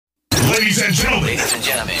Ladies and gentlemen.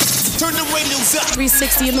 Turn the radios up.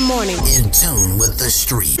 360 in the morning. In tune with the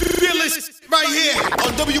street. Fearless right here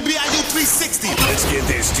on WBIU 360. Let's get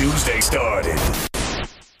this Tuesday started.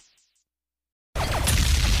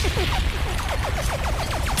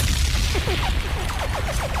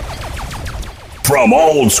 From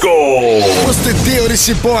old school. What's the deal? This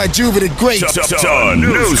your boy Juva the Great. To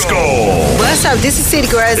new school. What's up? This is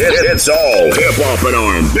City Girls. It's all hip-hop and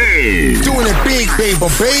R&B. Doing it big,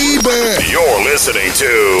 baby. You're listening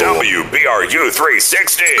to WBRU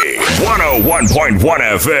 360, 101.1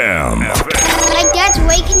 FM. Like that's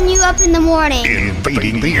waking you up in the morning.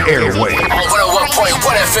 Invading the airway. 101.1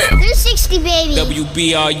 FM. 360, baby.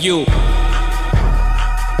 WBRU.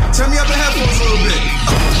 Turn me up the headphones a little bit.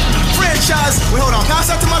 Franchise. Wait, hold on. Pass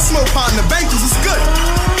out to my smoke partner. Bankers is good.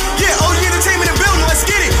 Yeah, OG Entertainment and building. Let's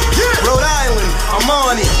get it. Yeah. Rhode Island. I'm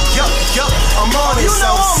on it. Yup. I'm on it.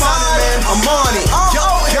 Southside, man. I'm on it.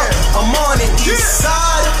 Yup. I'm on it. East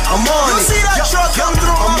side. I'm on it. You see that truck come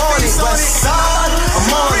through? I'm on it. West side. I'm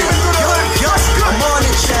on it. Yup. I'm on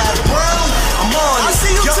it. Chad Brown. I'm on it. I see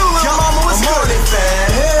you too, little mama. What's good? I'm on it,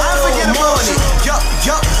 fam. I'm on it.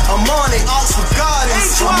 Yup. I'm on it. Oxford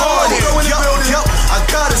Gardens. I'm on it. Yup. I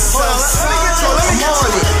got it, son. I'm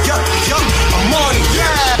on it. Yup. I'm on it.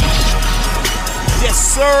 Yeah. Yes,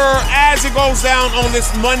 sir. As it goes down on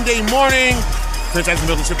this Monday morning, Franchise in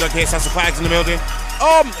the building, Chip.K, Sasa Flags in the building.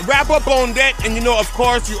 Wrap up on that, and you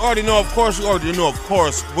already know, of course,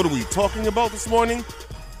 what are we talking about this morning?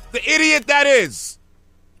 The idiot that is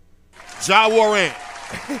Warrant.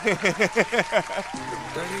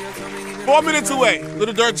 4 minutes away.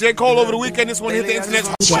 Little Dirt, J. Cole over the weekend. This one hit the internet.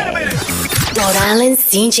 Wait a minute. Rhode Island's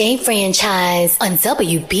DJ Franchise on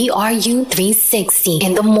WBRU 360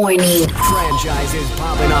 in the morning. Franchise is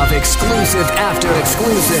popping off exclusive after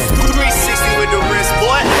exclusive. 360 with the wrist,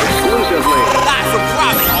 boy. Exclusively. Live from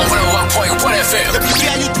Providence. On 101.1 FM.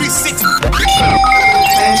 WBIU 360.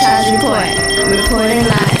 Franchise report. Reporting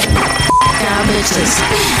live. Y'all bitches.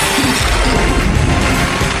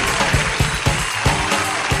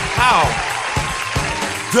 How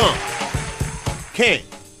dumb can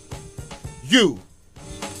you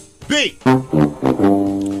be?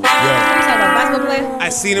 I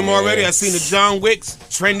seen him already. I seen the John Wicks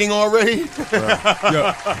trending already.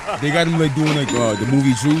 They got him like doing like the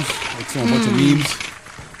movie Juice, like so a bunch of memes.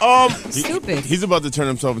 Stupid. He's about to turn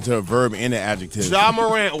himself into a verb and an adjective. Ja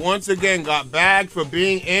Morant once again got bagged for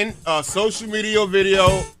being in a social media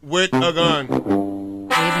video with a gun. Waving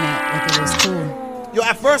it like it was cool. Yo,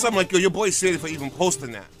 at first I'm like, yo, your boy's serious for even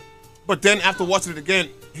posting that. But then after watching it again,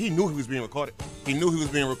 he knew he was being recorded.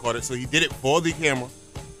 So he did it for the camera.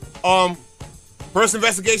 First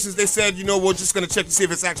investigations, they said, we're just going to check to see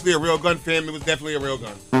if it's actually a real gun, fam. It was definitely a real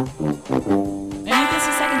gun. And this is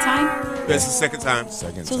the second time? That's the second time.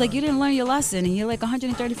 So, like, you didn't learn your lesson, and you're like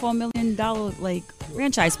 $134 million, like,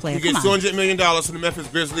 franchise player. He gets $200 million from the Memphis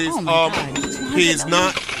Grizzlies. Oh, my God. He is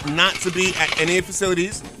not to be at any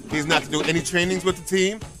facilities. He is not to do any trainings with the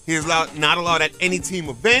team. He is not allowed at any team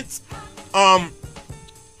events.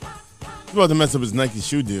 He's about to mess up his Nike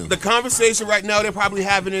shoe deal. The conversation right now they're probably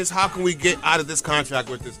having is, how can we get out of this contract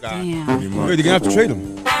with this guy? Damn. They're gonna have to trade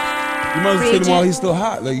him. You might as well trade him while he's still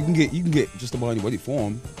hot. Like you can get just about anybody for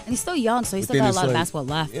him. And he's still young, so he's But still then got a lot of it's basketball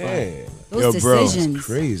left. Yeah. Those Bro, decisions. It's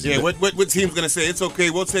crazy. Yeah, what team's gonna say it's okay?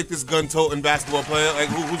 We'll take this gun-toting basketball player. Like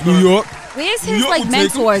who's New gonna? York. Where's New his York like will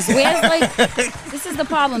take him. mentors? Where's like this is the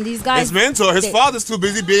problem. These guys. His mentor, his father's too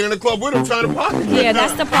busy being in the club with him trying to party. Yeah,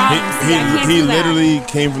 that's the problem. See, I can't He do that. literally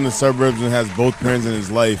came from the suburbs and has both parents in his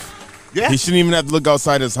life. Yeah. He shouldn't even have to look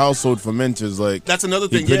outside his household for mentors. Like That's another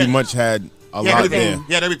he thing. pretty Yeah. much had a He had lot everything. there.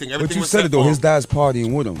 He had everything. But Everything you was said set it though. for His him. dad's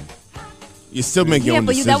partying with him. You still make your Yeah, own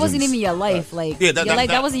but decisions. that wasn't even your life. Like, Yeah,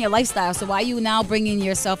 that wasn't your lifestyle. So why are you now bringing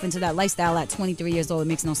yourself into that lifestyle at 23 years old? It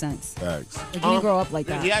makes no sense. Facts. Like, you didn't grow up like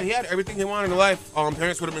that. He had everything he wanted in life.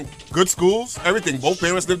 Parents would have been good schools, everything. Both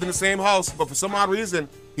parents lived in the same house, but for some odd reason,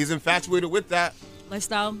 he's infatuated with that.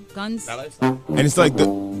 Lifestyle, guns. That lifestyle. And it's like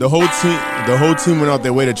the whole team went out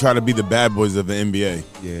their way to try to be the bad boys of the NBA.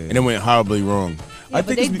 Yeah. And it went horribly wrong. Yeah,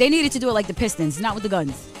 but they needed to do it like the Pistons, not with the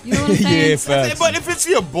guns. You know what I'm saying? Yeah, facts. But if it's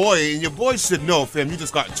your boy, and your boy should know, fam, you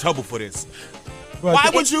just got in trouble for this. Bro, Why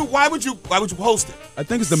would you post it? I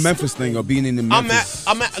think it's the Memphis thing of being in the Memphis.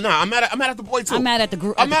 I'm mad at the boy too. I'm mad at the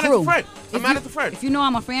group. I'm mad at the friend. I'm mad at the friend. If you know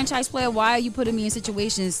I'm a franchise player, why are you putting me in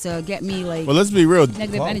situations to get me like? Well, let's be real.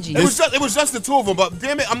 Negative energy. It was just the two of them, but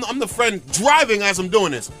damn it, I'm the friend driving as I'm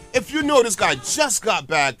doing this. If you know this guy just got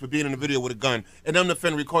bagged for being in a video with a gun, and I'm the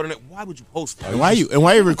friend recording it, why would you post it? And why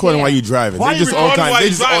you recording while you driving? Why They're you recording while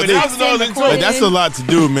you driving? That's another thing too. Like, that's a lot to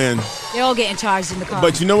do, man. They're all getting charged in the car.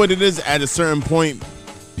 But you know what it is? At a certain point,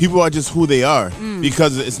 people are just who they are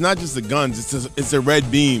because it's not just the guns. It's a red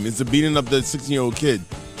beam. It's the beating up the 16-year-old kid.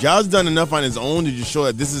 Ja's done enough on his own to just show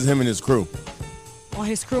that this is him and his crew. Well,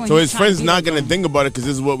 his crew. So his friends not gonna think about it because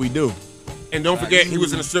this is what we do. And don't forget, he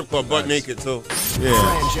was in a strip club butt naked too. Yeah.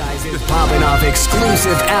 Franchise is popping off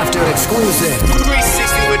exclusive after exclusive.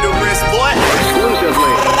 360 with the wrist, boy.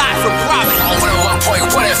 Exclusively. Live from Providence.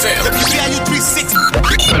 On 101.1 FM. WBIU 360.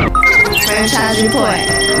 Franchise report.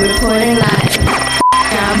 Reporting live.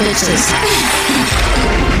 Y'all bitches.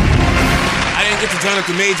 I didn't get to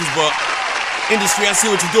Jonathan Majors, but industry, I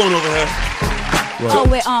see what you're doing over here. Oh,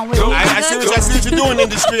 wait. I see what you're doing,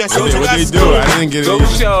 industry. I see what you What they guys do? doing. I didn't get Go, it.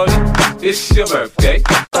 shorty. It's your birthday.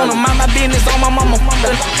 On the mama business, on my mama.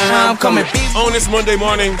 I'm coming. On this Monday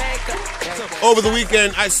morning, over the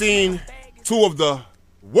weekend, I seen two of the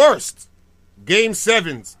worst Game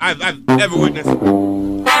 7s I've ever witnessed.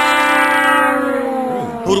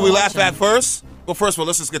 Who do we laugh at first? Well, first of all,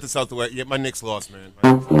 let's just get this out the way. Yeah, my Knicks lost, man.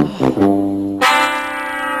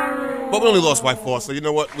 But we only lost by 4, so you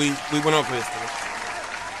know what? We went on for yesterday.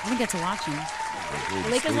 I didn't get to watch him. The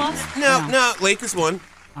Lakers lost? No, Lakers won.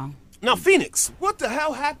 Oh. Now, Phoenix, what the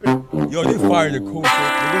hell happened? Yo, they fired the coach.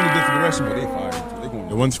 They're going a different direction, but they fired him. They going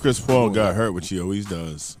And once Chris Paul got hurt, which he always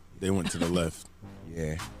does, they went to the left.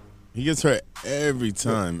 Yeah. He gets hurt every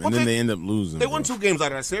time, and then they end up losing. They won 2 games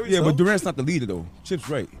out of that series. Yeah, though. but Durant's not the leader, though. Chip's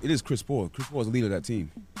right. It is Chris Paul. Chris Paul's the leader of that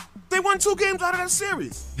team. They won 2 games out of that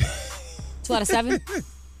series. 2 out of 7?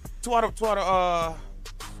 2 out of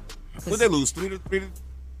what they lose? 3 to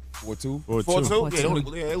 4-2.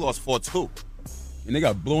 4-2. Yeah, they lost 4-2. And they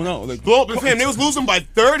got blown out. Like, Man, they was losing by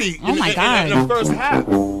 30 Oh my God. in the first half.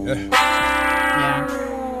 Yeah.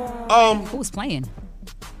 Who was playing?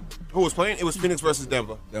 Who was playing? It was Phoenix versus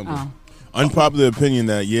Denver. Oh. Unpopular opinion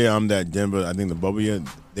that, I'm that Denver. I think the bubble year,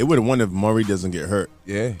 they would have won if Murray doesn't get hurt.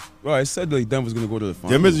 Yeah. Well, I said like Denver's going to go to the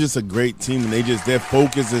finals. Denver's just a great team, and their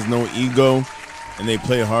focus, there's no ego, and they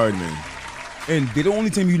play hard, man. And they're the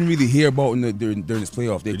only team you didn't really hear about during this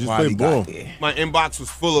playoff. They just play ball. My inbox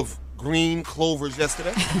was full of green clovers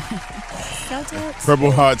yesterday.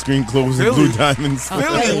 Purple hearts, green clovers, and blue diamonds.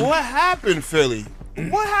 Philly, what happened, Philly?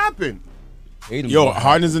 What happened? Yo,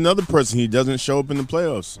 Harden's another person. He doesn't show up in the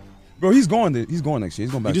playoffs. Bro, he's going next year. He's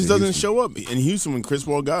going back. He just doesn't show up. In Houston, when Chris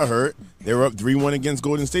Paul got hurt, they were up 3-1 against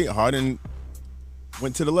Golden State. Harden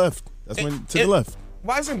went to the left. The left.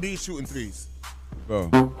 Why is Embiid shooting threes? Bro,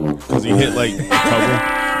 because he hit like a couple.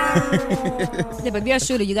 Yeah, but if you're a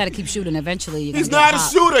shooter, you got to keep shooting. Eventually, you're he's not a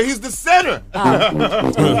shooter. He's the center. Well,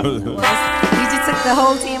 he just took the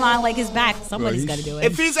whole team on like his back. Somebody's got to do it.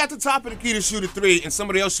 If he's at the top of the key to shoot a 3 and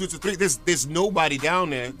somebody else shoots a 3, there's nobody down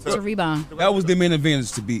there. It's a rebound. That was their main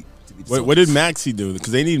advantage to beat. What did Maxey do?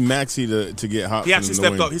 Because they need Maxey to get hot. He actually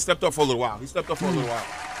stepped up. He stepped up for a little while.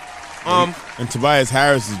 And Tobias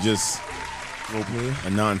Harris is just a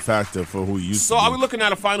non-factor for who he used to be. So are we looking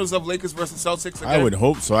at a finals of Lakers versus Celtics again? I would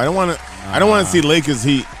hope so. I don't want to see Lakers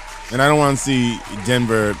Heat, and I don't want to see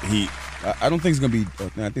Denver Heat. I don't think it's gonna be. I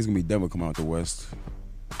think it's gonna be Denver coming out the West.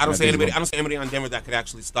 I don't see anybody on Denver that could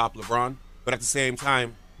actually stop LeBron. But at the same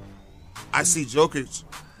time, I see Jokic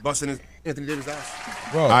busting Anthony Davis'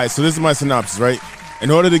 ass. All right, so this is my synopsis, right? In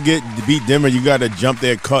order to beat Denver, you got to jump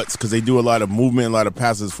their cuts because they do a lot of movement, a lot of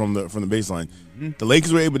passes from the baseline. Mm-hmm. The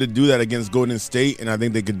Lakers were able to do that against Golden State, and I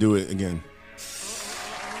think they could do it again.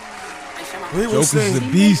 Jokic is a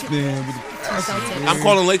beast, man. I'm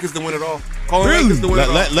calling Lakers to win it all.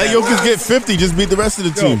 Let Jokic get 50. Just beat the rest of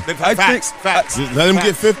the team. Facts. Let him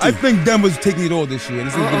get 50. I think Denver's taking it all this year.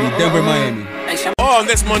 This is going to be Denver, Miami. On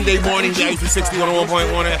this Monday morning, the 360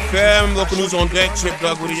 101.1 FM. Local news on deck. Chip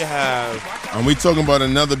Doug, what do you have? And we talking about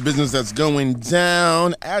another business that's going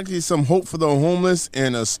down. Actually, some hope for the homeless,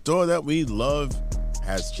 and a store that we love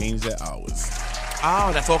has changed their hours.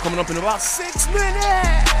 Oh, that's all coming up in about 6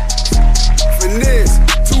 minutes.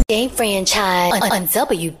 Day franchise on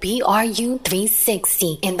WBRU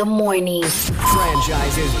 360 in the morning.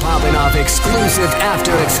 Franchise is popping off exclusive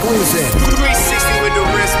after exclusive. 360 with the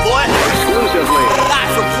wrist, boy. Exclusively.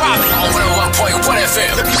 Live from Providence. On 101.1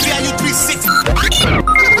 FM. WBIU 360.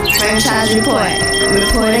 Franchise report.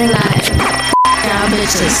 Reporting live. Y'all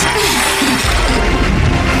bitches.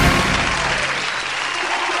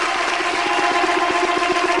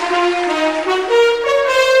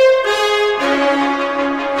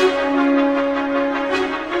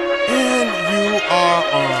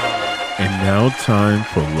 Now time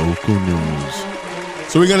for local news.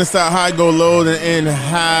 So we're gonna start high, go low, then end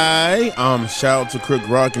high. Shout out to Crook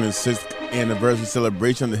Rock and his 6th anniversary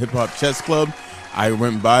celebration of the Hip Hop Chess Club. I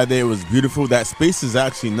went by there; it was beautiful. That space is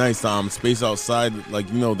actually nice. Space outside, like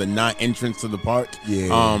the not entrance to the park.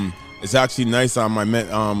 Yeah. It's actually nice. I met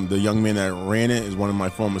the young man that ran it is one of my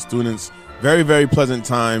former students. Very, very pleasant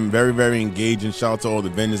time. Very, very engaging. Shout out to all the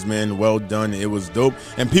vendors, man. Well done. It was dope.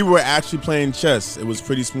 And people were actually playing chess. It was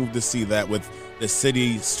pretty smooth to see that with the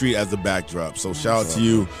city street as the backdrop. So shout out to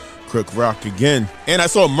you, Crook Rock, again. And I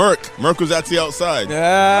saw Merk. Merk was actually outside.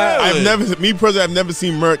 Yeah. I've never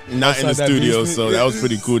seen Merk not in the studio. So that was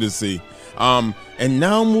pretty cool to see. And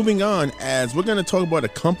now moving on, as we're going to talk about a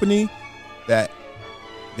company that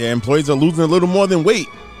their employees are losing a little more than weight,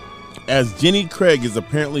 as Jenny Craig is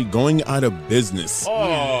apparently going out of business.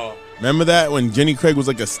 Oh. Remember that when Jenny Craig was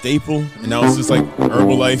like a staple, and now it's just like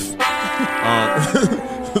Herbalife.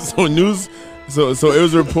 So it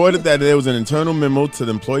was reported that there was an internal memo to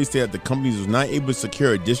the employees saying that the company was not able to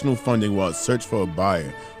secure additional funding while it searched for a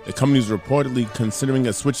buyer. The company is reportedly considering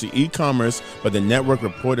a switch to e-commerce, but the network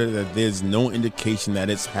reported that there's no indication that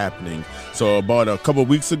it's happening. So about a couple of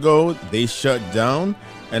weeks ago, they shut down,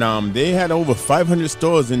 and they had over 500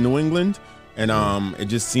 stores in New England, and it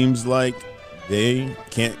just seems like they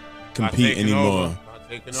can't compete anymore.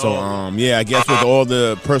 So I guess with all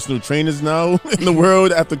the personal trainers now in the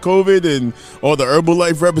world after COVID and all the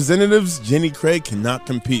Herbalife representatives, Jenny Craig cannot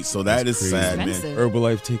compete. So that's sad, man.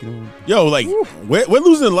 Herbalife taking over. Yo, like we're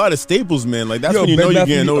losing a lot of staples, man. Like that's when you know you're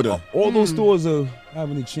getting older. All those stores are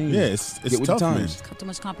having to change. Yeah, it's tough, man. Too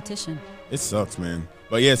much competition. It sucks, man.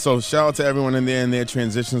 But yeah, so shout out to everyone in there and their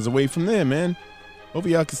transitions away from there, man.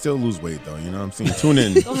 Hopefully y'all can still lose weight, though. You know what I'm saying? Tune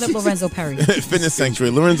in. Go hit up Lorenzo Perry. Fitness Sanctuary.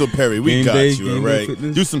 Lorenzo Perry, we got you, all right?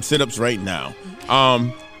 Do some sit-ups right now.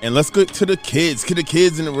 And let's go to the kids. To the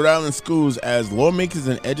kids in the Rhode Island schools, as lawmakers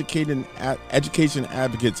and education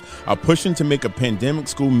advocates are pushing to make a pandemic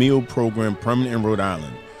school meal program permanent in Rhode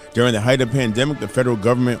Island. During the height of the pandemic, the federal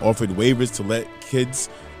government offered waivers to let kids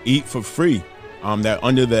eat for free. That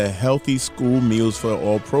under the Healthy School Meals for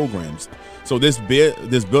All programs. So this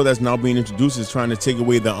bill that's now being introduced is trying to take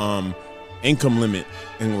away the income limit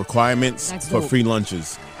and requirements for free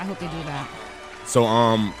lunches. I hope they do that. So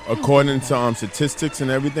according to statistics and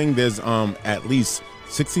everything, there's at least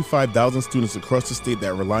 65,000 students across the state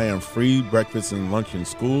that rely on free breakfast and lunch in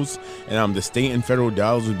schools, and the state and federal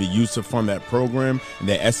dollars would be used to fund that program, and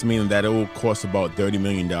they're estimating that it will cost about $30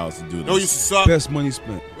 million to do this. No, used to suck. Best money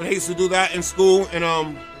spent. When they used to do that in school,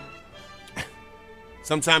 and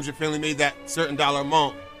sometimes your family made that certain dollar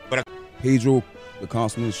amount, but Pedro, the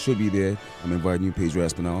councilman, should be there. I'm inviting you, Pedro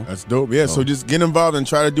Espinal. That's dope. Yeah, so just get involved and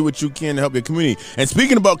try to do what you can to help your community. And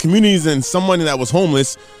speaking about communities and someone that was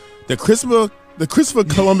homeless, the Christopher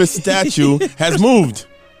Columbus statue has moved.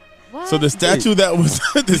 What? So the statue that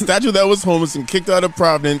was homeless and kicked out of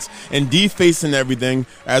Providence and defaced and everything,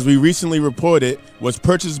 as we recently reported, was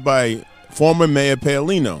purchased by former Mayor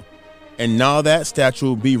Paolino. And now that statue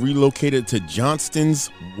will be relocated to Johnston's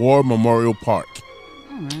War Memorial Park.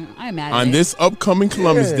 I'm mad on this upcoming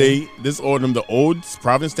Columbus Day, this autumn, the old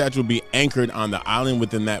Providence statue will be anchored on the island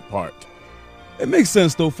within that park. It makes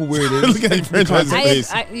sense, though, for where it is. Look at your franchise's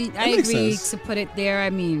face. I agree to put it there. I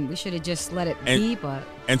mean, we should have just let it be, but...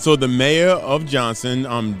 And so the mayor of Johnson,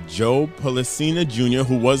 Joe Policina Jr.,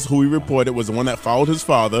 who we reported was the one that followed his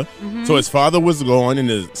father. Mm-hmm. So his father was gone, and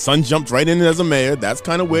his son jumped right in as a mayor. That's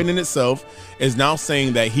kind of weird in itself. Is now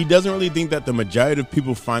saying that he doesn't really think that the majority of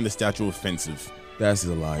people find the statue offensive. That's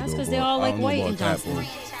a lie. That's because they're all like white in Johnson.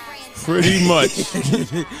 Pretty much.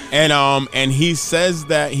 And he says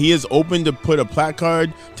that he is open to put a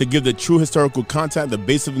placard to give the true historical context, the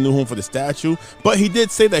base of the new home for the statue. But he did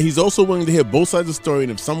say that he's also willing to hear both sides of the story.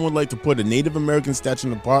 And if someone would like to put a Native American statue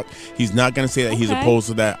in the park, he's not going to say that he's opposed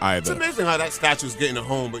to that either. It's amazing how that statue's getting a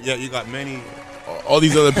home, but yet you got many... all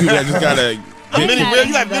these other people that just got to... You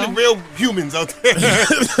got many real humans out there.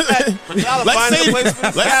 Let's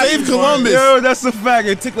save Columbus. Yo, that's a fact.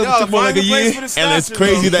 It took like a year. And it's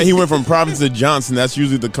crazy that he went from Providence to Johnson. That's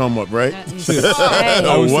usually the come up, right?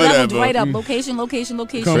 Whatever. Right up. Location.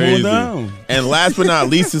 Come on down. And last but not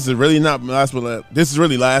least, this is really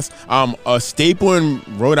last. A staple in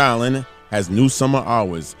Rhode Island has new summer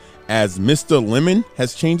hours. As Mr. Lemon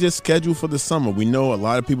has changed his schedule for the summer. We know a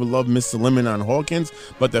lot of people love Mr. Lemon on Hawkins,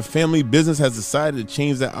 but the family business has decided to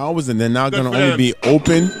change their hours, and they're now going to only be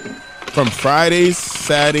open from Fridays,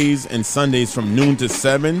 Saturdays, and Sundays from noon to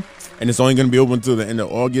 7, and it's only going to be open until the end of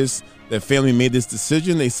August. Their family made this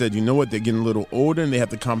decision. They said, you know what, they're getting a little older, and they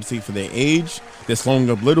have to compensate for their age. They're slowing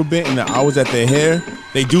up a little bit, and the hours that they're here,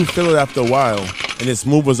 they do feel it after a while. And this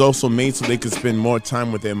move was also made so they could spend more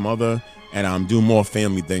time with their mother and do more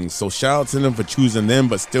family things. So shout out to them for choosing them,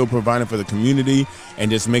 but still providing for the community and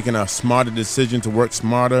just making a smarter decision to work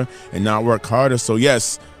smarter and not work harder. So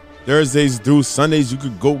yes, Thursdays through Sundays, you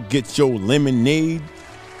could go get your lemonade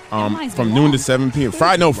from noon to 7 p.m.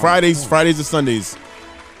 Fridays to Sundays,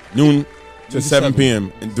 noon to 7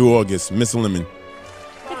 p.m. and through August. Miss Lemon.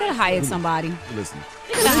 They could have hired somebody. Listen.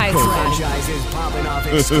 They could have hired somebody. Franchises popping off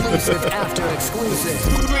exclusive after exclusive.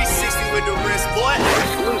 360 with the wrist, boy.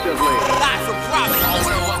 Exclusively. Live from Providence. On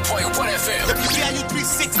 101.1 FM. WBIU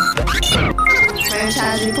 360.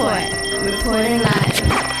 Franchise report. Reporting live.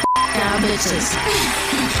 Y'all bitches.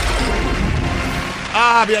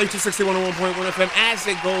 BIU 260 101.1 FM. As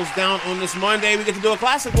it goes down on this Monday, we get to do a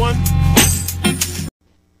classic one.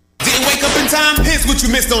 Didn't wake up in time? Here's what you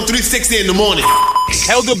missed on 360 in the morning.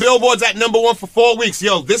 Held the billboards at #1 for 4 weeks.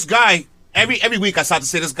 Yo, this guy, every week I start to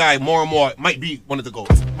say this guy more and more might be one of the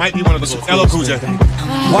GOATs. Might be one of the GOATs. LL Cool J.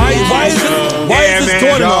 Why is this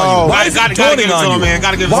dawning on you? Why is it dawning on you, man?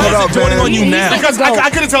 Gotta give it Why is it dawning on you now? Because I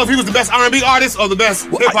couldn't tell if he was the best R&B artist or the best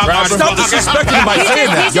hip-hop artist. Stop disrespecting him by saying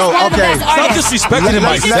that. Yo, okay. Stop disrespecting him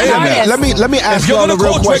by saying that. Let me ask y'all a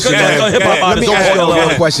real question. Let me ask y'all a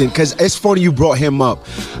real question, because it's funny you brought him up.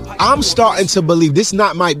 I'm starting to believe this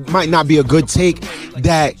might not be a good take,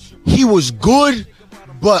 that he was good,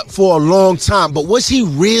 but for a long time. But was he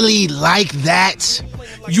really like that?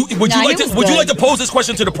 Would you like to pose this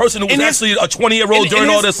question to the person who was actually a 20-year-old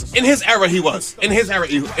during all this? In his era, he was. In his era,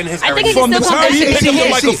 From the time he picked up the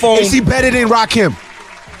microphone. Is he better than Rakim?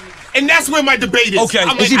 And that's where my debate is. Okay.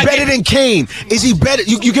 Is he better than Kane? Is he better?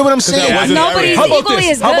 You get what I'm saying? Nobody's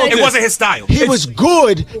equally as good. It wasn't his style. He was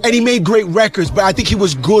good, and he made great records, but I think he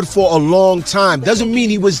was good for a long time. Doesn't mean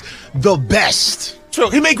he was the best. True.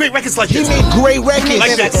 He made great records like this. He made great records.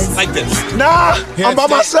 Like this. Nah, I'm by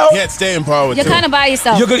myself. He had staying power, You're kind of by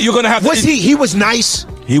yourself. You're gonna have to. He was nice.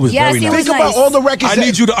 He was very nice. Think about all the records. I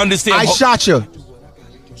need you to understand. I shot you.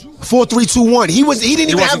 4, 3, 2, 1. He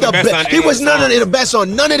didn't even have the best. He was none of the best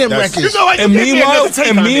on none of them records. You know what? And meanwhile,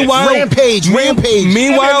 Rampage.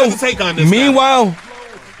 Meanwhile,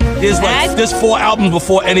 there's 4 albums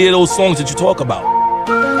before any of those songs that you talk about.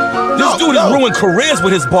 This dude has ruined careers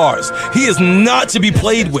with his bars. He is not to be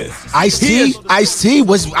played with. Ice-T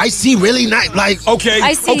was Ice-T really not like okay.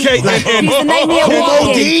 He's the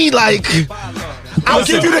OD like. I'll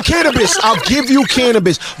give you the cannabis. I'll give you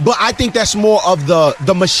cannabis, but I think that's more of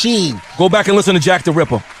the machine. Go back and listen to Jack the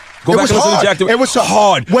Ripper. Go back and listen to Jack the Ripper. It was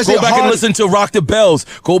hard. Was Go it back hard? and listen to Rock the Bells.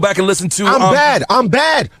 Go back and listen to. I'm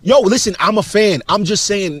bad. Yo, listen, I'm a fan. I'm just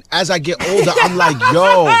saying, as I get older, I'm like,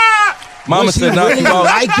 yo. Mama said not really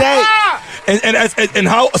like that. And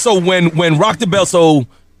how? So when Rock the Bell. So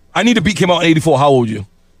I Need a Beat came out in '84. How old were you?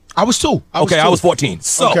 I was 2. I was 14.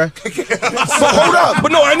 So, okay. But hold up.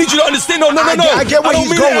 But no, I need you to understand. No. I get where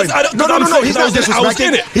he's going. No. He's not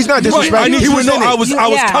disrespecting it. He's not disrespecting. I need you to know I was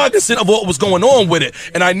cognizant of what was going on with it,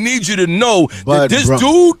 and I need you to know that this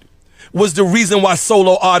dude was the reason why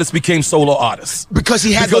solo artists became solo artists. Because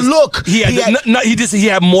he had the look. He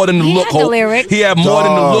had more than the look, Hope. He had more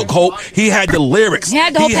than the look, Hope. He had the lyrics. He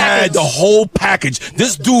had the whole package.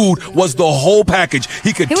 This dude was the whole package.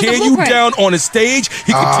 He could tear you down on the stage.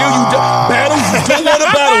 He could tear you down. Battle. You don't want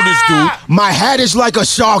to battle this dude. My hat is like a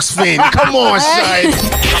shark's fin. Come on, son.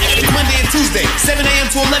 Monday and Tuesday, 7 a.m.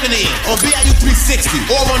 to 11 a.m. on BIU 360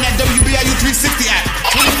 or on that WBIU 360 app.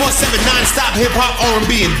 24/7 non-stop hip-hop,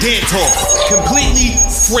 R&B, and dance hall. Completely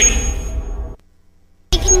free.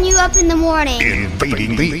 Waking you up in the morning.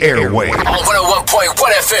 Invading the airway. On 101.1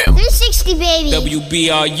 FM. 360, baby.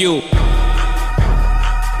 WBRU.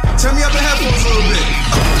 Turn me up the headphones a little bit.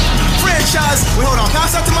 Franchise. Wait, hold on.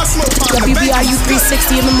 Pass out to my smoke partner. WBIU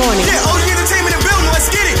 360 in the morning. Yeah, OG Entertainment and building.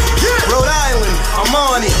 Let's get it. Yeah. Rhode Island. I'm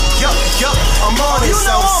on it. Yup. I'm on it.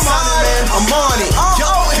 Southside. I'm on it.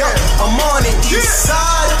 Yup. I'm on it. East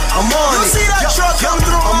side. I'm on it. You see that truck come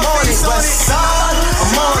through? I'm on it. West side.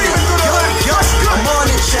 I'm on it. Yup. I'm on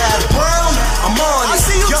it. Chad Brown. I'm on it. I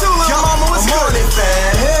see you too, little mama. What's good? I'm on it,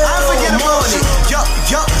 fam. I forget about it. Yup.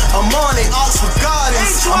 I'm on it. Oxford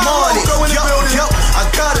Gardens. I'm on it. Yup. I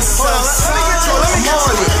got it. Southside. I'm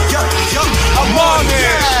on it. Yup. I'm on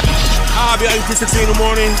it. BIU 360 in the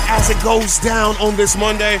morning as it goes down on this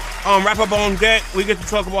Monday. Wrap up on deck. We get to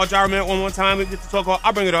talk about Gyromint one more time. We get to talk about,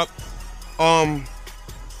 I'll bring it up.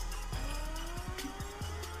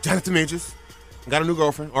 Jonathan Majors got a new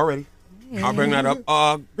girlfriend already. I'll bring that up.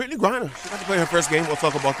 Brittany Griner, she got to play her first game. We'll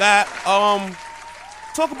talk about that.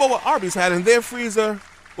 Talk about what Arby's had in their freezer.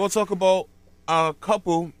 We'll talk about a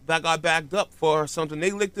couple that got bagged up for something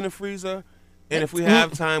they licked in the freezer. And if we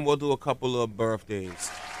have time, we'll do a couple of birthdays.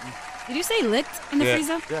 Did you say licked in the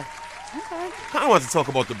freezer? Yeah. Okay. Kind of wanted to talk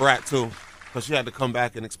about the brat too, because she had to come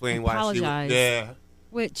back and explain why she. Apologize. Yeah.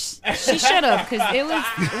 Which she should have, because it was.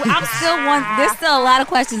 There's still a lot of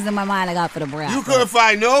questions in my mind I got for the Brat. You couldn't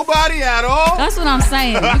find nobody at all? That's what I'm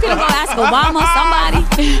saying. You could have go ask Obama, somebody.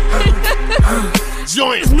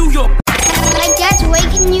 Join New York. Like that's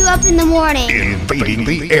waking you up in the morning. Invading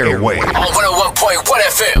the airway. On 101.1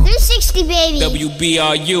 FM. 360, baby.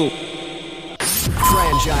 WBRU.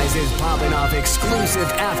 Franchises popping off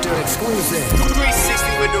exclusive after exclusive.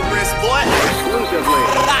 360 with the wrist, boy. Exclusively.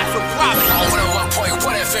 Live from Providence. On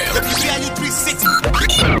 101.1 FM. WBRU 360.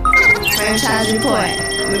 Franchise report.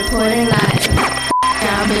 Reporting live.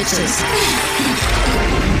 Y'all bitches.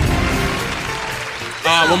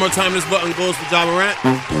 One more time, this button goes for Ja Morant.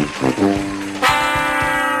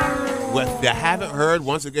 What if you haven't heard,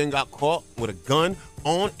 once again got caught with a gun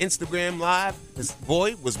on Instagram Live. His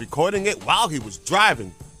boy was recording it while he was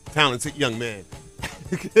driving. Talented young man.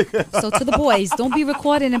 So to the boys, don't be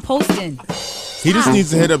recording and posting. He just needs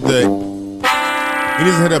to hit up the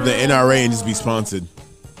NRA and just be sponsored.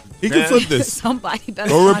 He can flip this. Somebody better.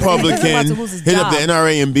 Go Republican, hit job. up the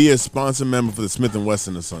NRA and be a sponsor member for the Smith &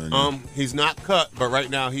 Wesson or something. He's not cut, but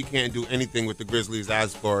right now he can't do anything with the Grizzlies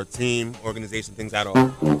as for team, organization, things at all.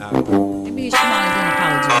 Maybe he should want to do an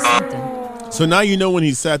apology or something. So now you know when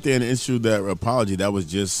he sat there and issued that apology, that was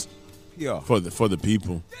just for the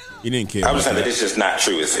people. He didn't care. I was saying that it's just not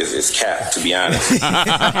true. It's cap, to be honest. That's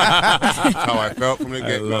how I felt from the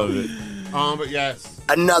get-go. I love it. But yes.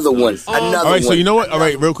 Another one. All right, so you know what? All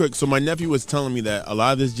right, real quick. So my nephew was telling me that a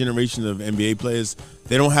lot of this generation of NBA players,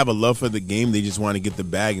 they don't have a love for the game. They just want to get the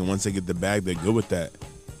bag, and once they get the bag, they're good with that.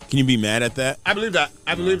 Can you be mad at that? I believe that.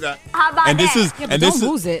 How about don't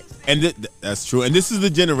lose it. And that's true. And this is the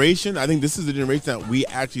generation. I think this is the generation that we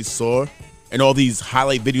actually saw in all these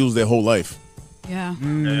highlight videos their whole life. Yeah,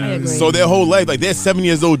 I agree. So their whole life, like they're 7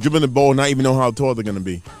 years old, dribbling the ball, not even know how tall they're gonna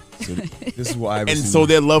be. So this is why. And so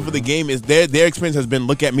their love for the game is their experience has been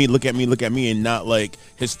look at me, and not like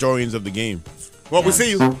historians of the game. Well, we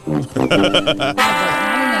see you. Not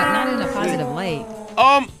in a positive light.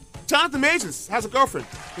 Jonathan Majors has a girlfriend.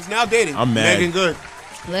 He's now dating. I'm mad. Megan Good.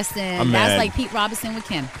 Listen, I'm that's mad. like Pete Robinson with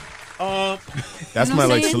Kim. That's You know my what I'm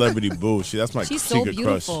like saying? celebrity bullshit. That's my She's so secret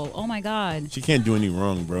beautiful. crush. Oh my God. She can't do any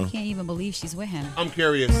wrong, bro. Can't even believe she's with him. I'm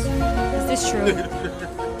curious. Is this true?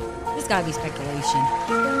 There's gotta be speculation.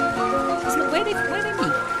 Where they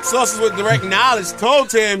meet? Sources with direct knowledge told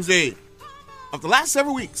TMZ. Of the last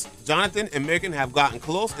several weeks, Jonathan and Megan have gotten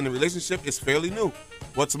close and the relationship is fairly new.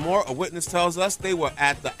 What's more, a witness tells us they were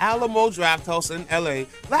at the Alamo Draft House in L.A.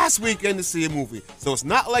 last weekend to see a movie. So it's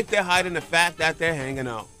not like they're hiding the fact that they're hanging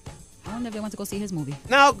out. I wonder if they went to go see his movie.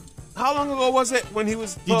 Now, how long ago was it when he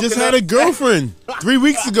was He just had a girlfriend 3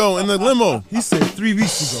 weeks ago in the limo. He said 3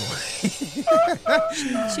 weeks ago.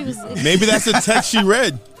 She was. Maybe that's a text she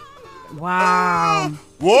read. Wow.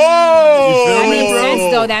 Whoa! That makes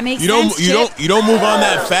sense, though. That makes sense. You don't move on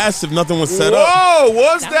that fast if nothing was set up. Whoa!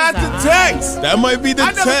 Was that the text? That might be the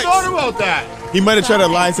text. I never thought about that. He might have tried to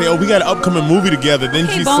lie and say, "Oh, we got an upcoming movie together." Then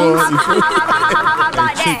she saw.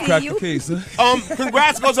 Crack the case, huh?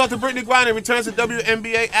 Congrats goes out to Brittany Griner. Returns to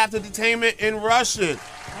WNBA after detainment in Russia.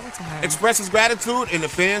 Expresses gratitude and the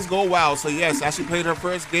fans go wild. So yes, as she played her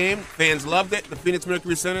first game, fans loved it. The Phoenix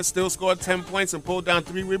Mercury Center still scored 10 points and pulled down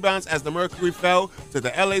 3 rebounds as the Mercury fell to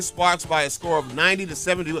the LA Sparks by a score of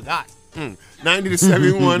 90-70.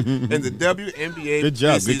 90-71 in the WNBA Good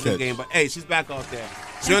job, good preseason catch. game. But hey, she's back out there.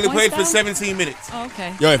 She only played for 17 minutes. Oh,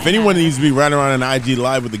 okay. Yo, if anyone needs to be riding around on IG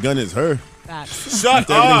Live with the gun, it's her. Shut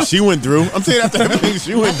After everything up. she went through. I'm saying after everything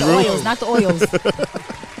she went through. Not the oils.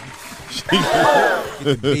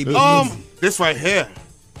 This right here,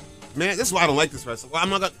 man. This is why I don't like this wrestler. Well, I'm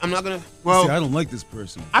not gonna. See, Well, I don't like this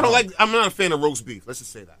person. I'm not a fan of roast beef. Let's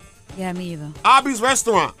just say that. Yeah, me either. Arby's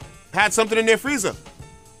restaurant had something in their freezer.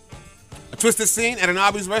 A twisted scene at an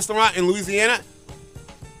Arby's restaurant in Louisiana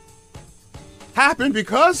happened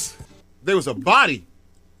because there was a body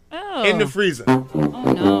in the freezer.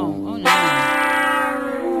 Oh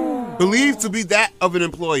no! Believed to be that of an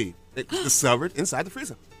employee. It was discovered inside the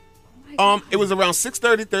freezer. It was around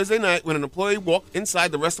 6:30 Thursday night when an employee walked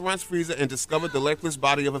inside the restaurant's freezer and discovered the lifeless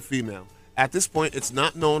body of a female. At this point, it's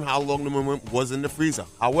not known how long the woman was in the freezer.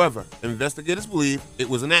 However, investigators believe it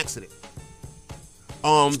was an accident.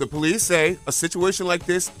 The police say a situation like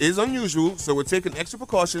this is unusual, so we're taking extra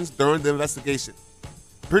precautions during the investigation.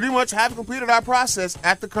 Pretty much have completed our process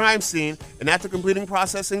at the crime scene, and after completing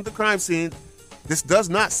processing the crime scene, this does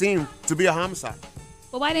not seem to be a homicide.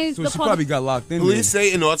 But why didn't So she probably got locked in. Police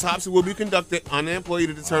say an autopsy will be conducted on the employee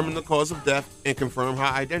to determine the cause of death and confirm her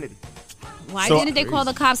identity. Why didn't they call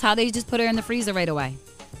the cops? How they just put her in the freezer right away?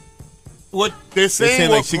 What they're saying,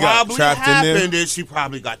 like she got trapped in there. happened is she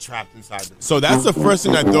probably got trapped inside the So that's the first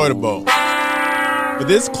thing I thought about. But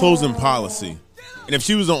there's closing policy. And if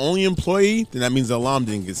she was the only employee, then that means the alarm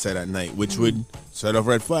didn't get set at night, which would set off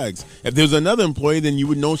red flags. If there was another employee, then you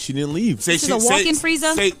would know she didn't leave. This is a walk-in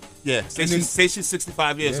freezer? Say she's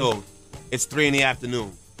 65 years old. It's 3 in the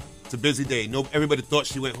afternoon. It's a busy day. Everybody thought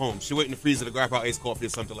she went home. She went in the freezer to grab her iced coffee or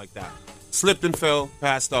something like that. Slipped and fell,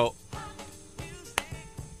 passed out.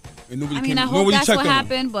 And I hope that's what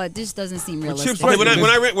happened, but this doesn't seem realistic. Okay,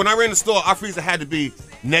 when I ran the store, our freezer had to be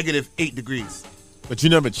 -8 degrees. But you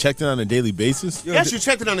never checked it on a daily basis? Yes, you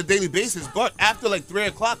checked it on a daily basis, but after like 3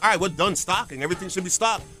 o'clock, all right, we're done stocking. Everything should be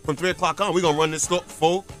stocked from 3 o'clock on. We're going to run this store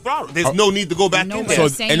full throttle. There's no need to go back in there.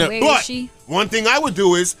 But one thing I would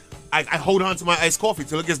do is I hold on to my iced coffee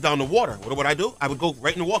till it gets down to water. What would I do? I would go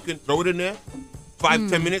right in the walk-in, throw it in there,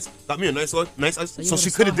 5-10 minutes, got me a nice ice. So she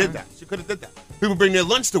could have did that. She could have did that. People bring their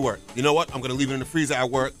lunch to work. You know what? I'm going to leave it in the freezer at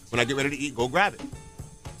work. When I get ready to eat, go grab it.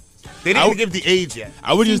 They didn't give the age yet.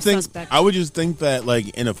 I would just think that like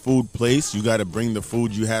in a food place, you got to bring the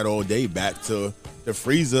food you had all day back to the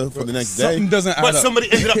freezer for the next day. Something doesn't add But up.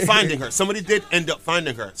 somebody ended up finding her. Somebody did end up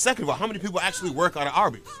finding her. Second of all, how many people actually work out of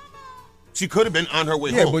Arby's? She could have been on her way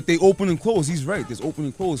home. Yeah, but they open and close. He's right. There's open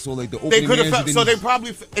and close. So like the opening. They could have. So they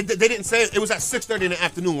probably. They didn't say it was at 6:30 in the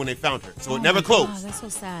afternoon when they found her. So it never closed. God, that's so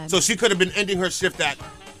sad. So she could have been ending her shift at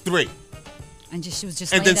 3. And she was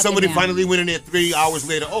just. And then somebody finally went in there 3 hours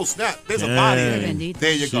later. Oh snap! There's a body.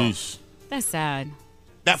 There you go. That's sad.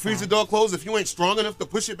 That freezer door closed. If you ain't strong enough to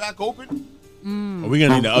push it back open. Are we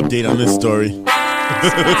gonna need an update on this story? No,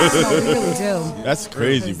 we really do. That's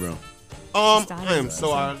crazy, bro. I am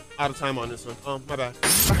so out of time on this one. My bad.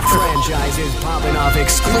 Franchises popping off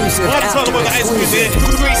exclusive. I want to talk about the ice cream man.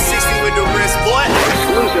 360 with the wrist, boy.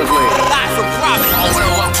 Exclusively. Live from Providence. On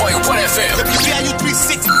 101.1 FM. WBIU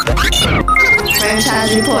 360.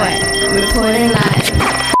 Franchise report. Reporting live.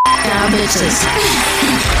 Now bitches.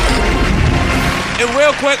 And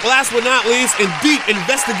real quick, last but not least, in deep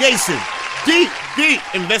investigation. Deep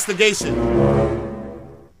investigation.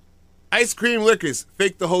 Ice cream lickers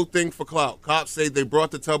faked the whole thing for clout. Cops say they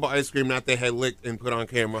brought the tub of ice cream that they had licked and put on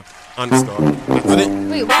camera on the store. That's it.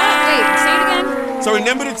 Wait, what? Wait, say it again. So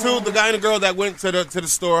remember the guy and the girl that went to the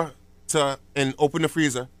store and opened the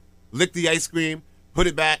freezer, licked the ice cream, put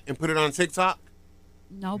it back, and put it on TikTok?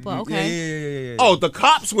 No, but okay. Yeah. Oh, the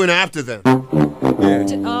cops went after them. They licked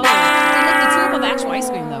the tube of actual ice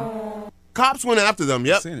cream though. Cops went after them.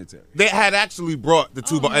 Yep. Sanitary. They had actually brought the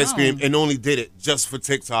tube of ice cream and only did it just for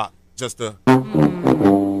TikTok. Just to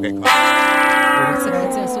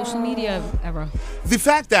It's a social media era. The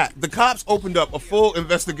fact that the cops opened up a full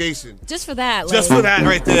investigation. Just for that. Just for that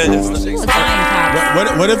right there.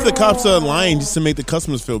 What if the cops are lying just to make the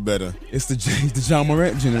customers feel better? It's the John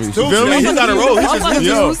Morant generation. Dude, he's on a roll. He's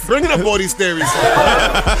just bringing up all these theories.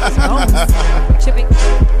 Chipping.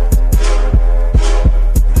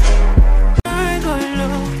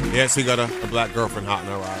 Yes, he got a black girlfriend hot in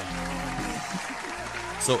her eye.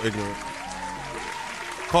 So ignorant.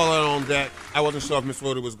 Call it on deck. I wasn't sure if Miss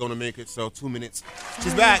Rhoda was going to make it, so 2 minutes.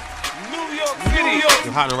 She's back. New York City.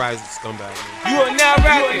 You're hot and rising, scumbag. You are now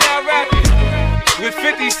rapping with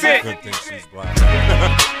 50 Cent. Good thing she's black.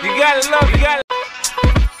 You gotta love, you gotta.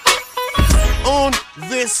 On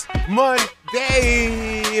this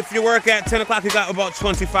Monday, if you work at 10 o'clock, you got about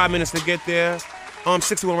 25 minutes to get there.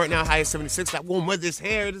 61 right now, high is 76. That warm weather's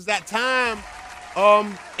here. It is that time.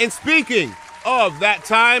 And speaking of that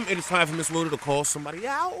time, it is time for Miss Rhoda to call somebody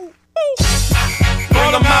out.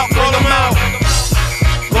 Call them out, call them out.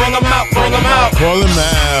 Call them out, call them out. Call them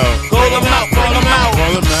out. Call them out, call them out.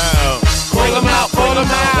 Call them out. Call them out, call them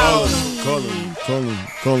out.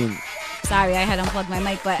 Call them. Sorry, I had unplugged my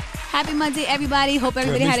mic, but happy Monday, everybody. Hope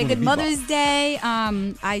everybody had a good Mother's Day.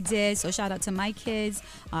 I did, so shout out to my kids.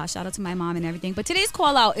 Shout out to my mom and everything. But today's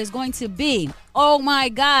call out is going to be, oh my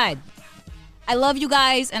God. I love you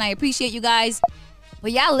guys, and I appreciate you guys.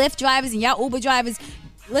 But y'all Lyft drivers and y'all Uber drivers,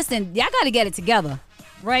 listen, y'all got to get it together,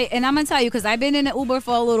 right? And I'm going to tell you, because I've been in an Uber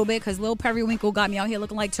for a little bit, because Lil Periwinkle got me out here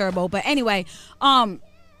looking like Turbo. But anyway,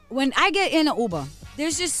 when I get in an Uber,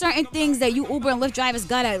 there's just certain things that you Uber and Lyft drivers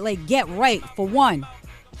got to, like, get right. For one,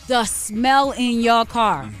 the smell in your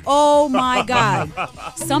car. Oh, my God.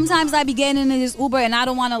 Sometimes I be getting into this Uber, and I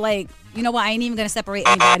don't want to, like, you know what, I ain't even going to separate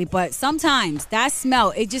anybody, but sometimes that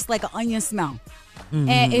smell, it's just like an onion smell.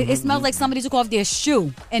 And it smells like somebody took off their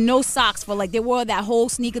shoe and no socks for, like, they wore that whole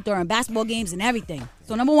sneaker during basketball games and everything.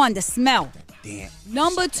 So, number one, the smell. Damn.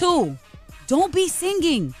 Number two, don't be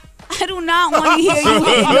singing. I do not want to hear you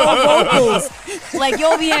hitting your vocals. Like,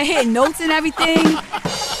 you're over here hitting notes and everything.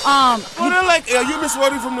 they're like, are you Miss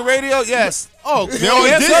Rody from the radio? Yes. Oh, they're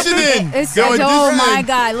auditioning. Oh my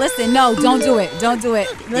God! Listen, no, don't do it. Don't do it.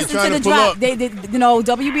 Listen to the drop. They,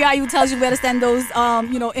 WBIU tells you where to send those,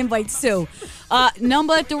 invites to.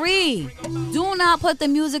 Number 3, do not put the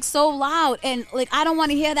music so loud, and like I don't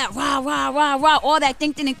want to hear that rah rah rah rah, all that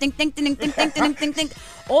think.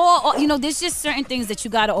 Or there's just certain things that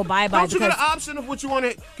you gotta abide by. Don't you get an option of what you want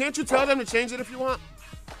to? Can't you tell them to change it if you want?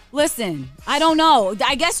 Listen, I don't know.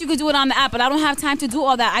 I guess you could do it on the app, but I don't have time to do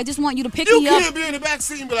all that. I just want you to pick me up. You can't be in the back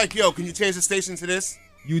seat and be like, yo, can you change the station to this?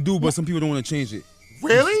 You do, but some people don't want to change it.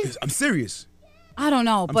 Really? I'm serious. I don't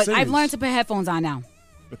know, but I've learned to put headphones on now.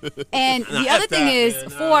 And the other thing is,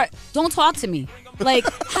 don't talk to me. Like,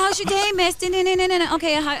 how's your day, miss?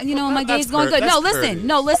 Okay, my day's going good.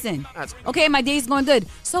 No, listen. Okay, my day's going good.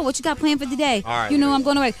 So, what you got planned for today? All right, I'm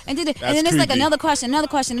going to work. And then it's like another question.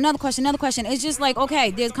 It's just like,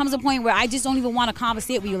 okay, there comes a point where I just don't even want to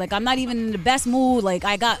conversate with you. Like, I'm not even in the best mood. Like,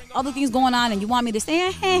 I got other things going on, and you want me to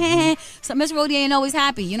say, hey. So, Miss Rody ain't always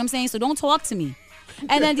happy. You know what I'm saying? So, don't talk to me.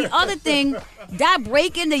 And then the other thing, that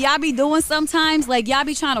break-in that y'all be doing sometimes, like y'all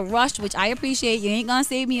be trying to rush, which I appreciate. You ain't gonna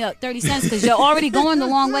save me 30 cents because you're already going the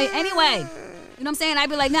long way anyway. You know what I'm saying? I'd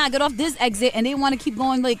be like, nah, get off this exit, and they want to keep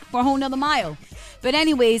going like for a whole nother mile. But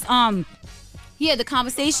anyways, the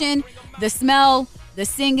conversation, the smell, the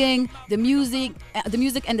singing, the music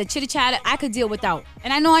and the chitter-chatter, I could deal without.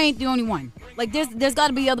 And I know I ain't the only one. Like there's got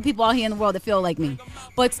to be other people out here in the world that feel like me.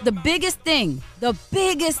 But the biggest thing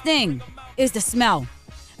is the smell.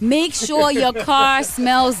 Make sure your car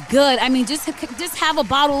smells good. I mean, just have a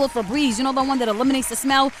bottle of Febreze, the one that eliminates the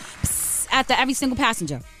smell after every single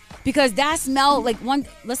passenger. Because that smell,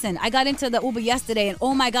 listen, I got into the Uber yesterday, and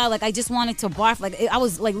oh my God, like I just wanted to barf. Like I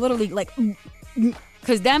was like literally like,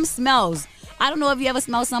 because them smells. I don't know if you ever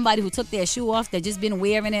smell somebody who took their shoe off, that just been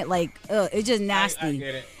wearing it, like, it's just nasty. I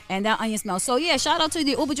get it. And that onion smell. So yeah, shout out to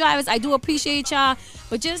the Uber drivers. I do appreciate y'all,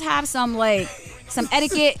 but just have some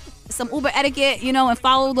etiquette, some Uber etiquette, and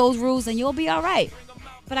follow those rules, and you'll be all right.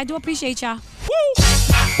 But I do appreciate y'all. Woo!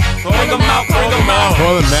 Bring them out. Call them out.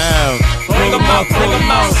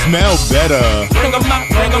 Smell better. Bring them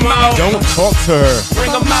out. Don't talk to her.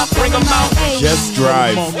 Bring them out. Just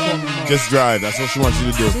drive. That's what she wants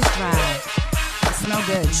you to do. Just drive. It smell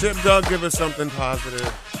good. Chip Dog, give us something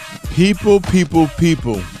positive. People.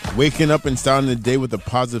 Waking up and starting the day with a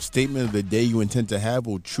positive statement of the day you intend to have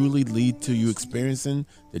will truly lead to you experiencing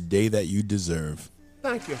the day that you deserve.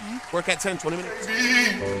 Thank you. Work at 10, 20 minutes.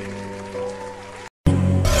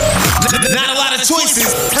 Not a lot of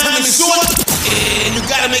choices. Time is short, and you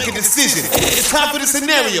gotta make a decision. It's time for the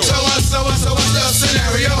scenario. So what's the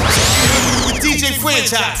scenario? With DJ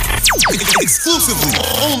Franchise. Exclusively.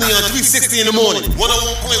 Only on 360 in the morning.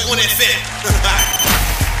 101.1 FM.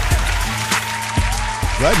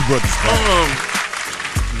 Glad you brought this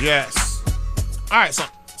back. Yes. All right, so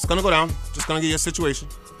it's gonna go down. Just gonna give you a situation.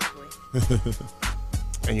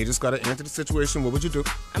 And you just gotta enter the situation. What would you do?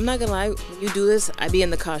 I'm not gonna lie, when you do this, I be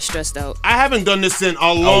in the car stressed out. I haven't done this in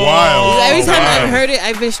a long while. Every time I've heard it,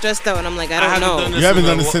 I've been stressed out, and I'm like, I don't know. You haven't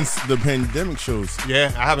done it since the pandemic shows.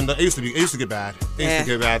 Yeah, I haven't done. It used to get bad. I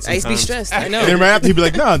used to be stressed. I know. And then right after, he'd be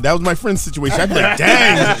like, "Nah, that was my friend's situation." I'd be like,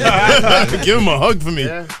 "Dang, give him a hug for me."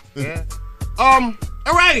 Yeah.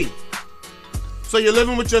 Alrighty. So you're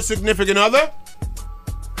living with your significant other.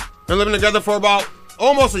 They're living together for about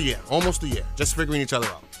almost a year, just figuring each other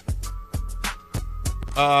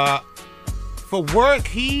out. For work,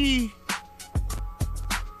 I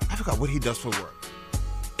forgot what he does for work.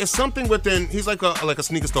 It's something within, he's like a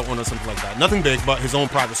sneaker store owner or something like that. Nothing big, but his own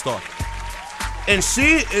private store. And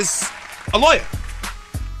she is a lawyer.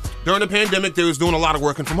 During the pandemic, they was doing a lot of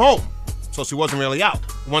working from home, so she wasn't really out.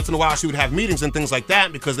 Once in a while, she would have meetings and things like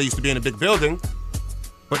that because they used to be in a big building,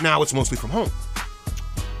 but now it's mostly from home.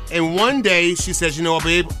 And one day, she says, "You know what,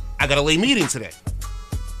 babe? I got a late meeting today.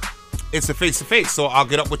 It's a face-to-face, so I'll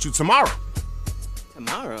get up with you tomorrow."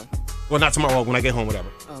 Tomorrow? Well, not tomorrow, when I get home, whatever.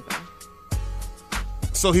 Okay.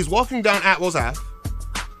 So he's walking down Atwell's Ave.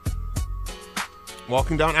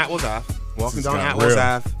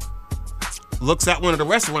 Looks at one of the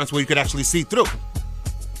restaurants where you could actually see through.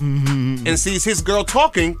 Mm-hmm. And sees his girl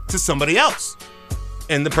talking to somebody else.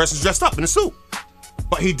 And the person's dressed up in a suit.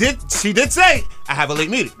 But she did say, "I have a late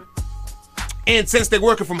meeting." And since they're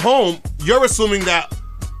working from home, you're assuming that,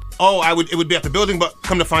 it would be at the building, but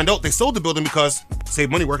come to find out, they sold the building because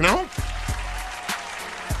save money working at home.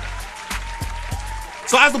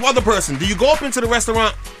 So as the other person, do you go up into the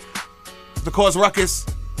restaurant to cause ruckus?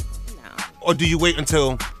 No. Or do you wait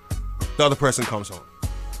until the other person comes home?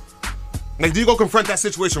 Like, do you go confront that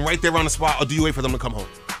situation right there on the spot, or do you wait for them to come home?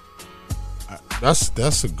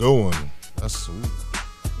 That's a good one. That's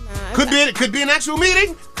could be an actual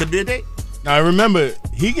meeting. Could be a date. Now I remember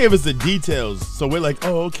he gave us the details, so we're like,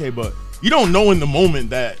 oh, okay, but you don't know in the moment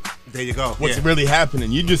that. There you go. What's really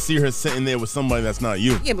happening? You just see her sitting there with somebody that's not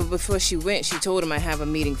you. Yeah, but before she went, she told him I have a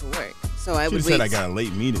meeting for work. So I would wait. She said I got a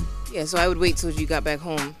late meeting. Yeah, so I would wait till you got back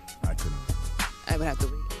home. I couldn't. I would have to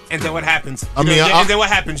wait. And then what happens? And then what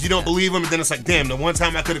happens? You don't believe him, and then it's like, damn, the one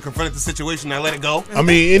time I could have confronted the situation, I let it go. I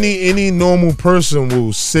mean, any normal person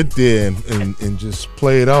will sit there and just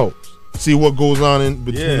play it out. See what goes on in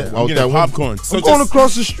between I'm getting popcorn. I'm going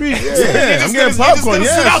across the street. Yeah, I'm getting popcorn.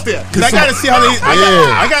 Sit out there. Cause I gotta see how they.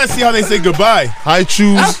 I gotta see how they say goodbye. High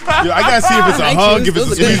chews. I gotta see if it's a hug, if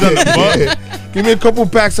it's a squeeze on the butt. Give me a couple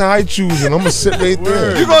packs of high chews and I'm gonna sit right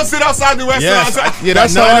there. You gonna sit outside the restaurant? Yeah,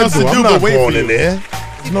 that's how I do. I'm not going in there.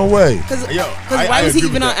 There's no way. Because why was he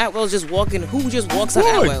even on Atwell's just walking? Who just walks on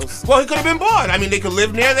Atwell's? Well, he could have been bored. I mean, they could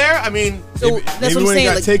live near there. I mean, so that's what I'm saying.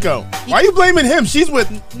 Like, takeout. Why are you blaming him? She's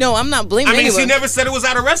with. No, I'm not blaming anyone. She never said it was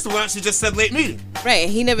at a restaurant. She just said late meeting. Right.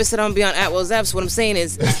 He never said I'm gonna be on Atwell's app. So what I'm saying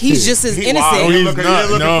is he's just as innocent. Wow, he's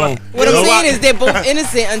not. No. What I'm saying is they're both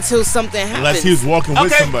innocent until something happens. Unless he was walking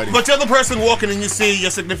with somebody. But you're the person walking and you see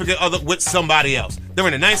your significant other with somebody else. They're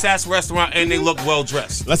in a nice ass restaurant and they look well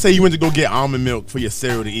dressed. Let's say you went to go get almond milk for your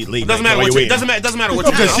cereal to eat late. Doesn't matter what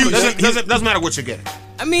you're getting.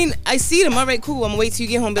 I mean, I see them. All right, cool. I'm gonna wait till you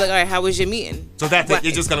get home and be like, all right, how was your meeting? So that's it.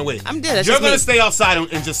 You're just gonna wait. I'm dead. You're gonna stay outside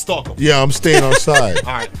and just stalk them. Yeah, I'm staying outside.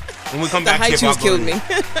 All right. When we come the back, high chews killed me.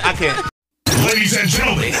 I can't. Ladies and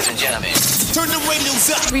gentlemen. Turn the radios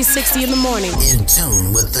up. 360 in the morning. In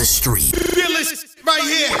tune with the street. Fearless right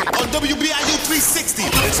here on WBIU 360.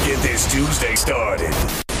 Let's get this Tuesday started.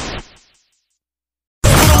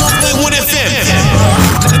 101.1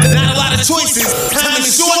 FM. Not a lot of choices. Time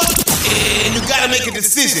is short, and you gotta make a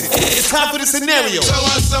decision. It's time for the scenario. So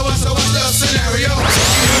what's the scenario?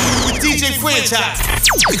 With DJ Franchise.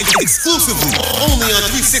 Exclusively. Only on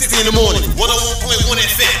 360 in the morning. 101.1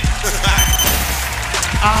 FM.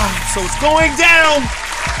 So it's going down.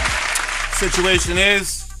 Situation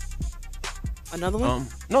is another one.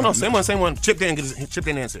 No, same one. Chip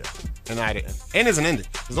didn't answer, and I didn't. And there's an ending.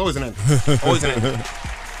 There's always an ending. Always an ending.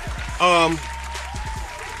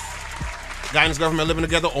 Guy and his girlfriend are living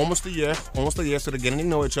together almost a year, so they're getting to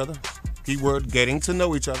know each other. Keyword: getting to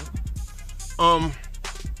know each other.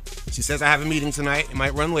 She says I have a meeting tonight. It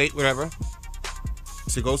might run late, whatever.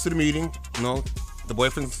 She goes to the meeting. The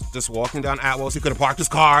boyfriend's just walking down Atwell's. He could have parked his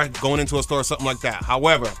car, going into a store or something like that.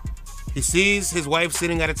 However, he sees his wife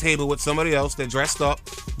sitting at a table with somebody else. They're dressed up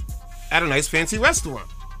at a nice fancy restaurant.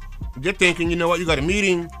 You're thinking, you know what? You got a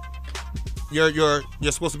meeting. You're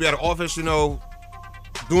supposed to be at an office,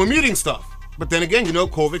 doing meeting stuff. But then again,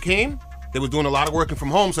 COVID came. They were doing a lot of working from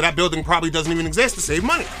home, so that building probably doesn't even exist to save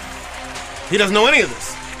money. He doesn't know any of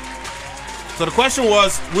this. So the question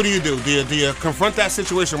was, what do you do? Do you confront that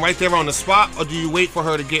situation right there on the spot, or do you wait for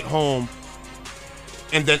her to get home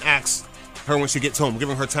and then ask her when she gets home,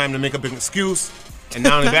 giving her time to make up an excuse? And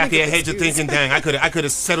now in the back of your head, you're thinking, dang, I could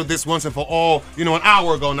have settled this once and for all, an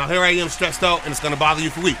hour ago. Now here I am stressed out, and it's going to bother you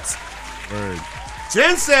for weeks. Word.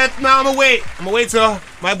 Jen said, "Now I'm gonna wait. I'm gonna wait till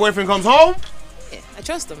my boyfriend comes home." Yeah, I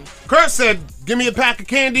trust him. Kurt said, "Give me a pack of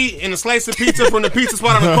candy and a slice of pizza from the pizza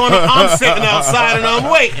spot on the corner. I'm sitting outside and I'm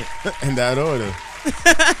waiting." In that order.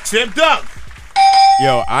 Chip Duck.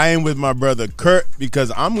 Yo, I am with my brother Kurt because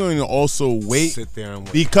I'm going to also wait. Sit there and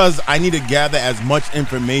wait. Because I need to gather as much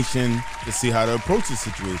information to see how to approach the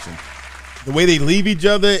situation. The way they leave each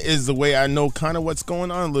other is the way I know kind of what's going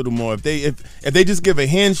on a little more. If they just give a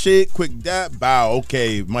handshake, quick dap, bow,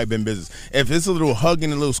 okay, might have been business. If it's a little hug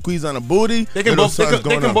and a little squeeze on the booty, they can both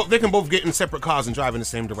get in separate cars and drive in the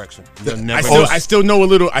same direction. I still know a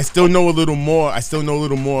little more.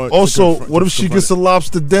 Also, what if she gets a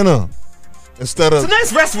lobster dinner? Instead of it's a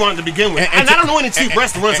nice restaurant to begin with, and I don't know any cheap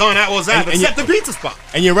restaurants on Atwell's app except the pizza spot.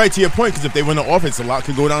 And you're right to your point, because if they win the office, a lot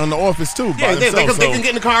could go down in the office too. Yeah, they can get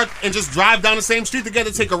in the car and just drive down the same street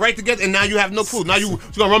together, take a right together, and now you have no clue. Now you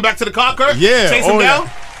gonna run back to the car, Kurt? Yeah, chase him down.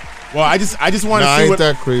 Yeah. Well, I just want to see ain't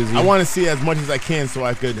that crazy. I want to see as much as I can so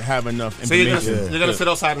I could have enough information. So you're gonna sit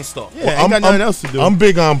outside and stall. Yeah, I ain't got nothing else to do. I'm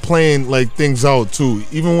big on playing things out too.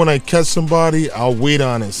 Even when I catch somebody, I'll wait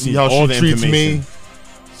on it, see how she treats me.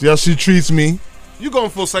 See how she treats me. You going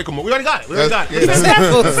full cycle mode. We already got it. Yeah,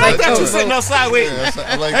 It's like that. You sitting outside waiting. Yeah,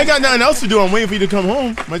 I ain't got nothing else to do. I'm waiting for you to come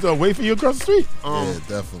home. Might as well wait for you across the street. Yeah,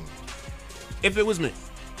 definitely. If it was me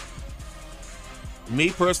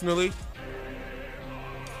personally,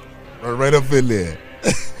 right up in there.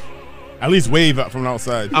 At least wave up from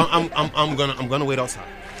outside. I'm gonna wait outside.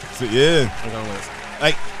 So, yeah. I'm gonna wait outside.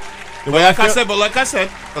 Like, The But way like I I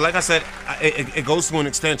feel- said, it goes to an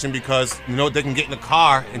extension because they can get in the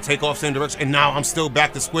car and take off same direction, and now I'm still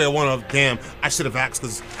back to square one of damn. I should have asked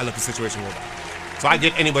because I let the situation real bad. So I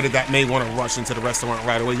get anybody that may want to rush into the restaurant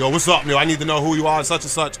right away. Yo, what's up, I need to know who you are, and such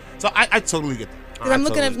and such. So I totally get that. Because I'm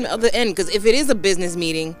looking at it from the other end. Because if it is a business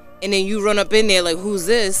meeting and then you run up in there like, who's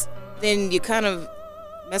this? Then you're kind of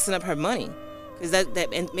messing up her money. Because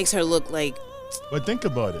that makes her look like. But think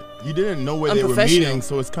about it. You didn't know where they were meeting,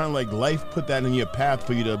 so it's kind of like life put that in your path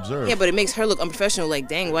for you to observe. Yeah, but it makes her look unprofessional. Like,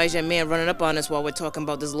 dang, why is your man running up on us while we're talking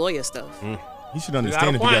about this lawyer stuff? You should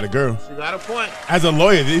understand if you got a girl. You got a point. As a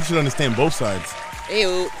lawyer, you should understand both sides.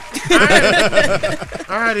 Ew.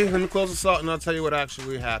 Alrighty, let me close this out and I'll tell you what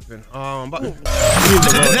actually happened. Not a lot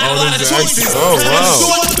of choices. Oh, wow.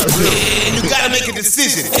 And you gotta make a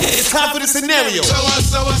decision. It's time for the scenario. So what's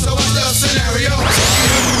the scenario?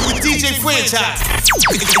 With DJ Franchise.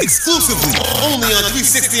 Exclusively. Only on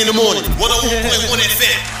 360 in the morning. 101.1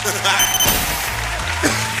 FM.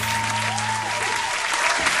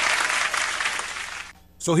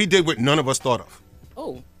 So he did what none of us thought of.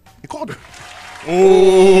 Oh. He called her.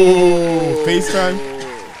 Oh, FaceTime?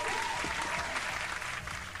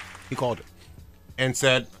 He called her and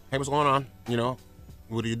said, hey, what's going on?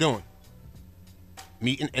 What are you doing?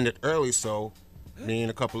 Meeting ended early, so me and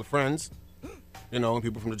a couple of friends, and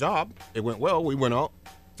people from the job, it went well. We went out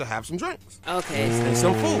to have some drinks. Okay. And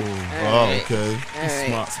some food. Okay. All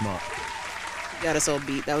right. Smart. Got us all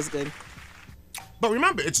beat. That was good. But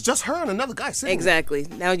remember, it's just her and another guy sitting. Exactly.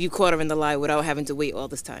 Now you caught her in the lie without having to wait all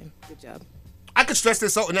this time. Good job. I could stress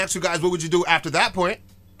this out and ask you guys, what would you do after that point?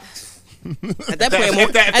 At that point,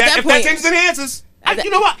 if that changes any answers, you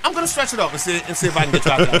know what? I'm gonna stretch it out and see if I can get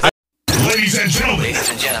you out of that. Ladies and gentlemen,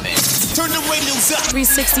 Turn the radios up.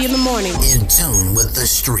 360 in the morning. in tune with the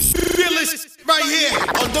street. Fearless right here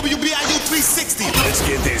on WBIU 360. Let's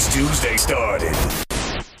get this Tuesday started.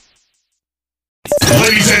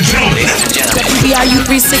 Ladies and gentlemen, WBIU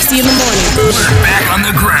 360 in the morning. back on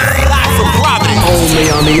the grind. Live from Providence.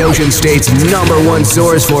 Only on the Ocean State's #1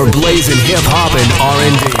 source for blazing hip hop and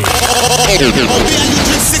R&B. WBIU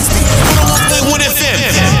 360. 101.1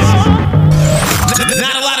 FM.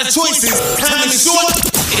 Not a lot of choices. Time is short.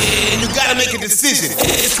 And you gotta make a decision.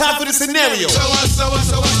 It's time for the scenario. So what's the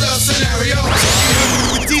scenario?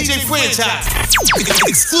 With DJ Franchise.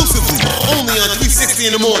 Exclusively. Only on 360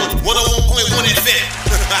 in the morning. 101.1 FM.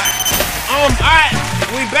 All right,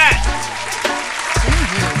 we back.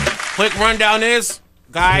 Quick rundown is,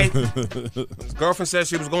 guy, his girlfriend said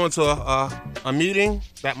she was going to a meeting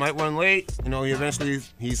that might run late.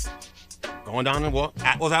 He's going down and walk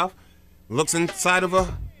Atwell's house, looks inside of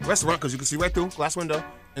a restaurant because you can see right through glass window,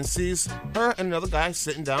 and sees her and another guy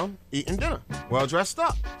sitting down eating dinner, well dressed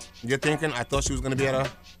up. You're thinking, I thought she was going to be at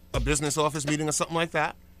a business office meeting or something like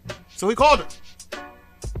that. So he called her.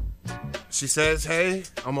 She says, hey,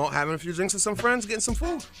 I'm out having a few drinks with some friends, getting some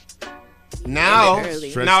food. Now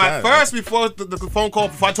at first, before the phone call,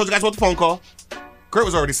 before I told you guys about the phone call, Kurt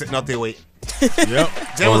was already sitting out there waiting. Yep.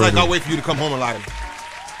 Jen was like, I'll wait for you to come home and lie to me.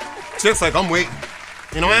 Chick's like, I'm waiting.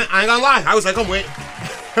 I ain't gonna lie. I was like, I'm waiting.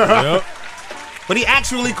 Yep. But he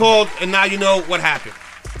actually called, and now you know what happened.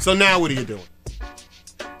 So now what are you doing?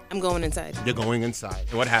 I'm going inside. You're going inside.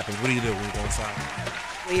 And what happens? What do you do when you go inside?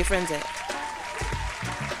 Where your friends at?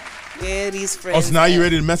 Where these friends Oh, so now at? you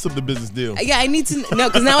ready to mess up the business deal? Yeah, I need to know,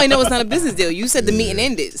 because now I know it's not a business deal. You said the meeting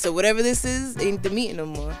ended, so whatever this is, ain't the meeting no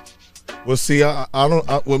more. Well, see, I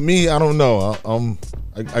don't. With me, I don't know.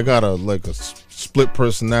 I got a split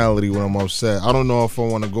personality when I'm upset. I don't know if I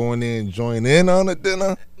want to go in there and join in on the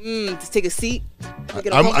dinner. To take a seat.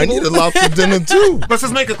 I need a lobster dinner too. Let's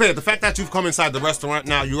just make it clear. The fact that you've come inside the restaurant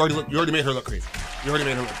now, you already made her look crazy. You already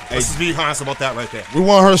made her look crazy. Let's just be honest about that right there. We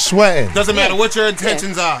want her sweating. Doesn't matter what your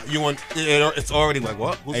intentions are. You want it's already like,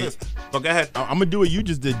 what? Who's this? But go ahead. I'm gonna do what you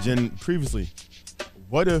just did, Jen, previously.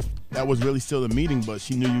 What if that was really still a meeting, but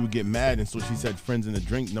she knew you would get mad, and so she said friends in the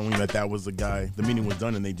drink, knowing that was the guy. The meeting was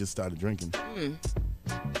done, and they just started drinking.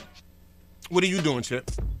 What are you doing,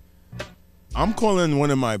 Chip? I'm calling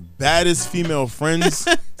one of my baddest female friends,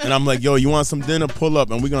 and I'm like, yo, you want some dinner? Pull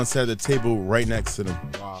up, and we're going to set a table right next to them.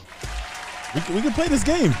 Wow. We can play this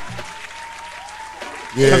game.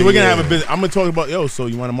 Yeah, we're going to have a business. I'm going to talk about, yo, so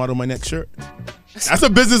you want to model my next shirt? That's a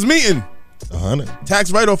business meeting. 100.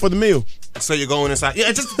 Tax write-off for the meal. So you're going inside.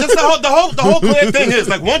 Yeah, just the whole clear thing is,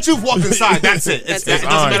 like, once you've walked inside, that's it. It doesn't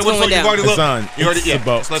matter what you've already looked.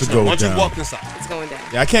 Once you've walked inside. It's going down.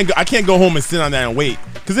 Yeah, I can't go home and sit on that and wait.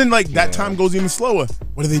 Because then, that time goes even slower.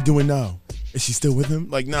 What are they doing now? Is she still with him?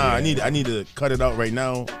 Like, nah, I need to cut it out right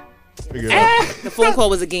now. Figure it out. The phone call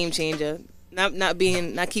was a game changer. not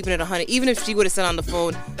keeping it 100. Even if she would have said on the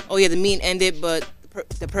phone, "Oh yeah, the meeting ended, but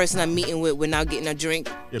the person I'm meeting with, we're now getting a drink."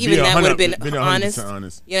 Yeah, even that would have been 100%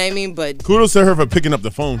 honest. You know what I mean? But kudos to her for picking up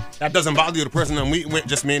the phone. That doesn't bother you. The person I'm meeting with,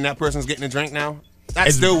 just me and that person's getting a drink now.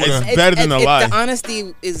 It's better than a lie. The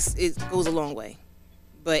honesty goes a long way.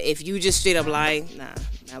 But if you just straight up lie, nah,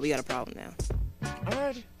 we got a problem now. All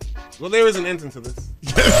right. Well, there is an ending to this.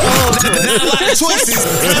 Not a lot of choices.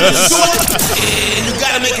 Time is short, and you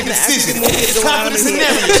gotta make a decision. It's time for the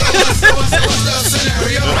scenario.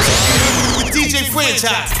 With DJ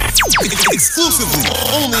Franchise, exclusively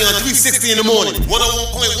only on 360 in the morning,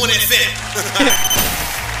 101.1 FM.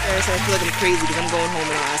 So I feel like I'm crazy because I'm going home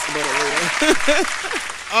and I'll ask about it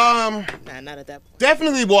later. Nah, not at that point.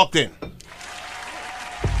 Definitely walked in.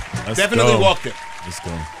 Definitely walked in. Let's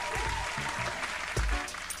go.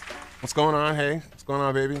 What's going on? Hey, what's going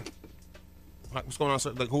on, baby? What's going on,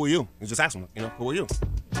 sir? Like, who are you? You just asked him, who are you?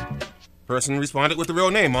 Person responded with the real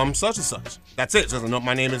name, such and such. That's it. Just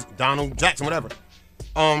my name is Donald Jackson, whatever.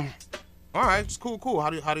 All right, it's cool. How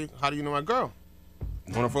do you know my girl?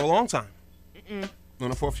 Known her for a long time. Known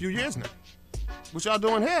her for a few years now. What y'all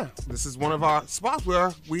doing here? This is one of our spots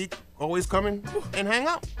where we always come in and hang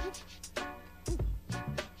out.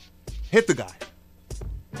 Hit the guy.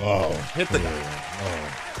 Oh. Hit the guy.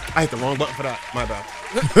 Oh. I hit the wrong button for that. My bad.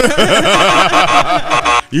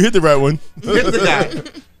 You hit the right one. Hit the guy.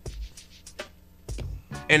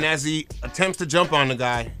 And as he attempts to jump on the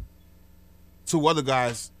guy, two other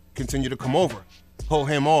guys continue to come over, pull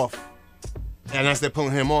him off. And as they're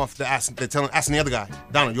pulling him off, they're asking the other guy,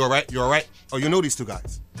 Donald, you all right? You all right? Oh, you know these two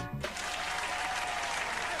guys.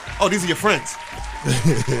 Oh, these are your friends.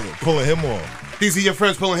 Pulling him off. These are your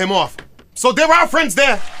friends pulling him off. So there are friends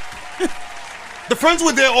there. The friends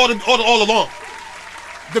were there all along.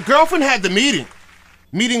 The girlfriend had the meeting.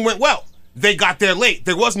 Meeting went well. They got there late.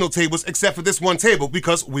 There was no tables except for this one table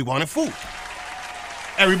because we wanted food.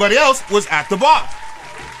 Everybody else was at the bar.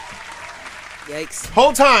 Yikes.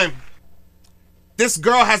 Whole time, this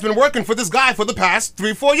girl has been working for this guy for the past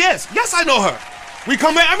 3-4 years. Yes, I know her. We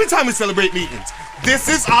come here every time we celebrate meetings. This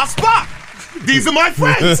is our spot. These are my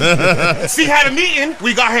friends. She had a meeting.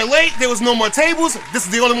 We got here late. There was no more tables. This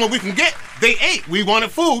is the only one we can get. They ate. We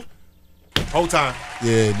wanted food. Whole time.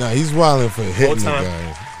 Yeah, he's wilding for hitting the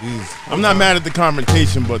guy. I'm not mad at the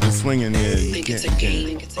confrontation, but the swinging, you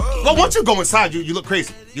can't. Well, once you go inside, you look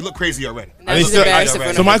crazy. You look crazy already. Are they still,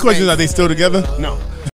 so my question is, are they still together? No.